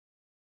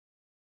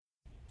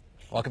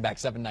Welcome back,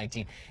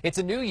 7:19. It's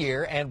a new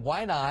year, and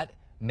why not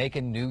make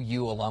a new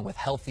you along with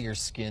healthier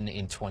skin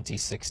in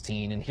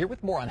 2016? And here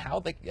with more on how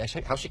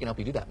she can help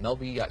you do that.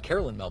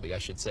 Carolyn Melby, I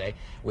should say,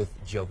 with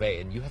Jouve.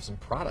 And you have some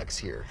products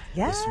here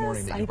this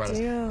morning that you brought us.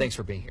 Thanks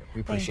for being here. We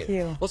appreciate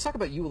it. Let's talk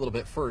about you a little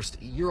bit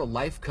first. You're a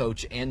life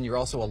coach, and you're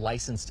also a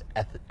licensed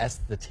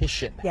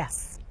esthetician.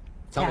 Yes.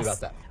 Tell me about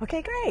that.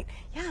 Okay, great.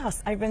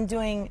 Yes, I'm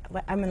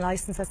a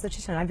licensed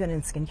esthetician. I've been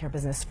in the skincare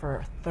business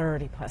for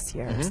 30 plus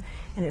years.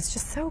 And it's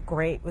just so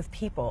great with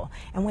people.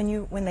 And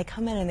when they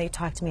come in and they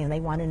talk to me and they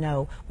want to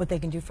know what they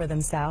can do for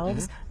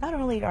themselves, not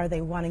only are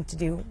they wanting to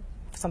do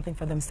something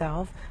for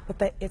themselves, but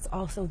that it's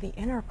also the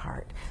inner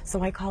part.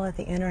 So I call it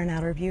the inner and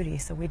outer beauty.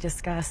 So we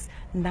discuss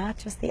not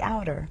just the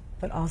outer,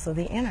 but also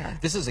the inner.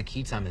 This is a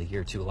key time of the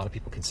year, too. A lot of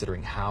people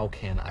considering how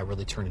can I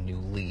really turn a new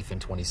leaf in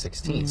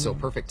 2016. So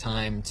perfect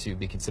time to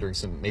be considering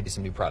maybe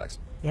some new products.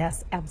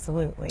 Yes,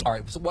 absolutely. All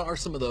right, so what are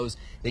some of those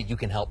that you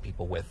can help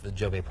people with, the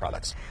Jouve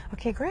products?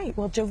 Okay, great.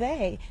 Well,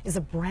 Jouve is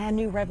a brand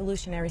new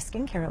revolutionary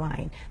skincare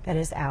line that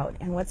is out.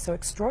 And what's so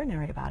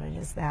extraordinary about it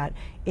is that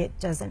it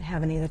doesn't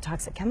have any of the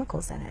toxic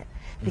chemicals in it.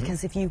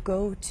 Because if you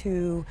go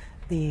to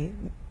the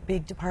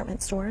big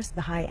department stores,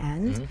 the high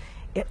end,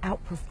 it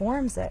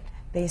outperforms it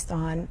based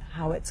on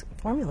how it's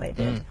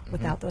formulated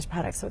without those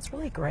products. So it's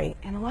really great.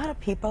 And a lot of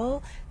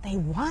people, they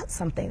want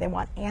something. They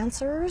want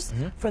answers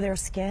for their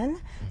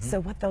skin. So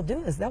what they'll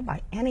do is they'll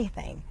buy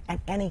anything at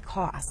any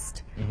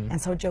cost.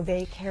 And so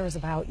Jouve cares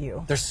about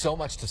you. There's so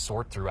much to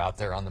sort through out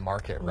there on the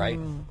market, right?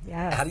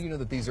 Yes. How do you know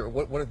that these are,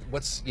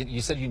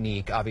 you said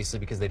unique, obviously,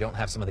 because they don't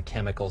have some of the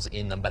chemicals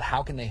in them, but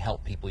how can they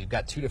help people? You've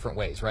got two different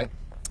ways, right?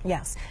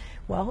 Yes.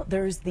 Well,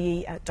 there's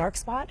the dark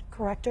spot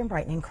corrector and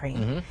brightening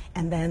cream,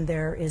 and then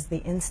there is the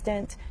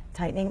instant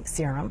tightening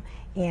serum.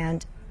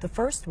 And the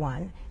first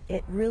one,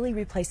 it really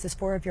replaces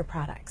 4 of your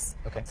products.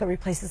 Okay. So it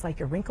replaces like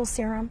your wrinkle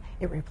serum,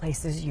 it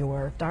replaces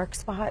your dark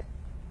spot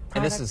product.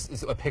 And this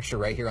is a picture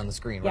right here on the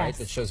screen, right? Yes.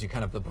 That shows you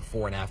kind of the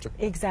before and after.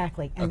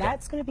 Exactly. And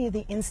that's going to be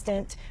the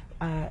instant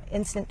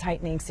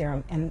tightening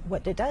serum. And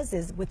what it does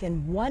is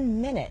within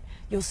 1 minute,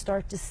 you'll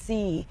start to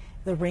see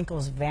the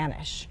wrinkles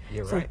vanish.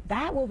 You're so right.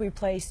 that will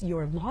replace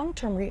your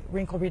long-term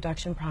wrinkle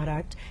reduction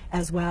product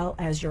as well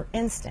as your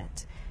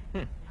instant.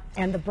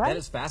 And that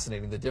is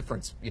fascinating, the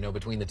difference,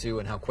 between the two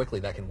and how quickly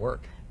that can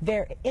work.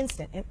 Very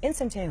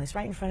instantaneous,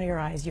 right in front of your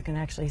eyes. You can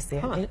actually see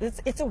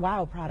it. It's a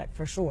wow product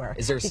for sure.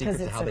 Is there a secret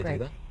to how they do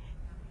that?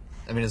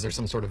 I mean, is there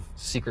some sort of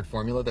secret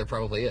formula? There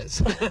probably is.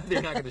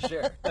 They're not going to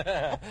share.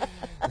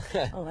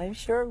 Well, I'm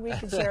sure we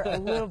could share a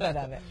little bit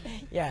of it.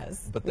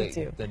 Yes, but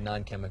the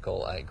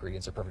non-chemical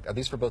ingredients are perfect. Are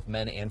these for both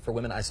men and for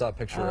women? I saw a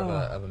picture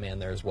of a man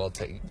there as well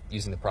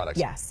using the products.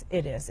 Yes,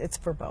 it is. It's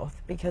for both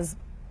because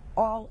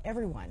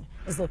everyone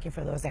is looking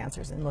for those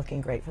answers and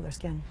looking great for their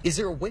skin. Is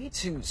there a way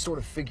to sort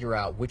of figure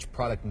out which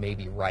product may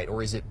be right,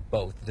 or is it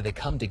both? Do they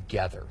come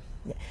together?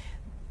 Yeah.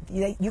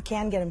 You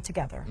can get them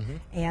together,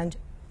 and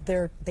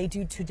they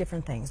do 2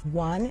 different things.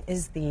 One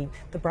is the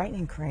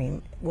brightening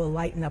cream will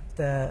lighten up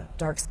the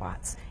dark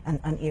spots and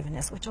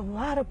unevenness, which a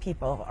lot of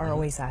people are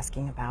always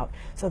asking about.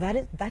 So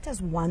that does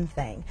one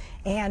thing.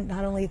 And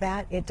not only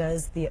that, it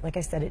does like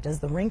I said, it does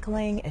the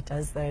wrinkling, it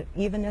does the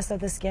evenness of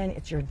the skin.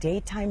 It's your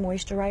daytime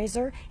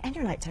moisturizer and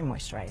your nighttime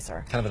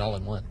moisturizer. Kind of an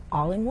all-in-one.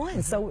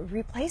 All-in-one. So it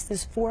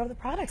replaces 4 of the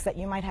products that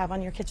you might have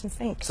on your kitchen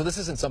sink. So this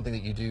isn't something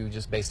that you do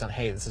just based on,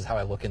 hey, this is how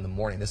I look in the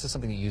morning. This is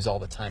something you use all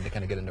the time to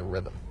kind of get into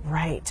rhythm.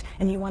 Right.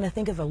 And you want to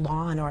think of a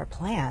lawn or a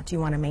plant. You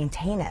want to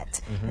maintain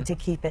it and to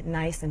keep it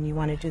nice, and you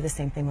want to do the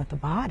same thing with the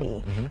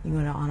body. You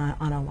want to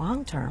on a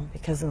long term,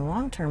 because in the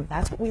long term,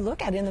 that's what we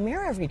look at in the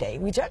mirror every day.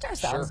 We judge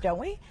ourselves, don't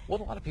we? Well,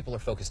 a lot of people are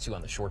focused too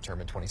on the short term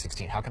in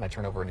 2016. How can I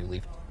turn over a new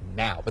leaf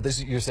now? But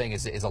this, you're saying,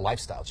 is a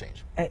lifestyle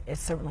change. It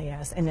certainly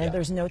is, and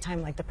there's no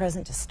time like the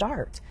present to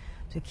start.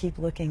 To keep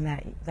looking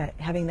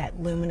having that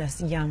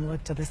luminous young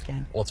look to the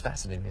skin. Well, it's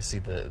fascinating to see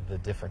the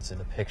difference in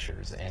the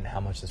pictures and how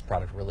much this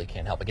product really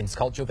can help. Again, it's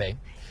called Jouve.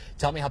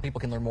 Tell me how people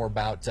can learn more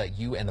about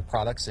you and the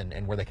products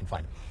and where they can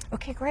find them.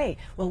 Okay, great.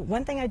 Well,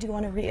 one thing I do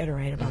want to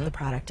reiterate about the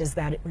product is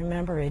that,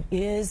 remember, it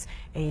is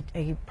a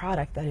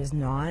product that is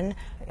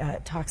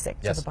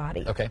non-toxic to the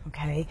body.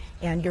 Okay.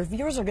 And your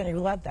viewers are going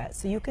to love that.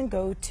 So you can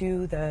go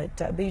to the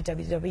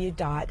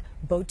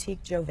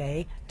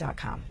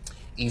www.boutiquejouve.com.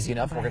 Easy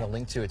enough. We're going to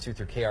link to it too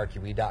through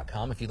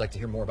krqe.com. If you'd like to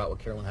hear more about what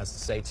Carolyn has to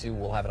say too,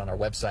 we'll have it on our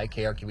website,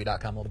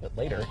 krqe.com, a little bit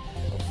later.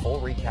 A full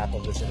recap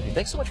of this interview.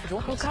 Thanks so much for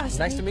joining us. Gosh,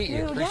 nice to meet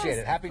you. Appreciate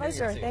it. Happy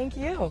Pleasure. New Year to you. Thank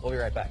you. We'll be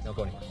right back. Don't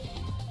go anywhere.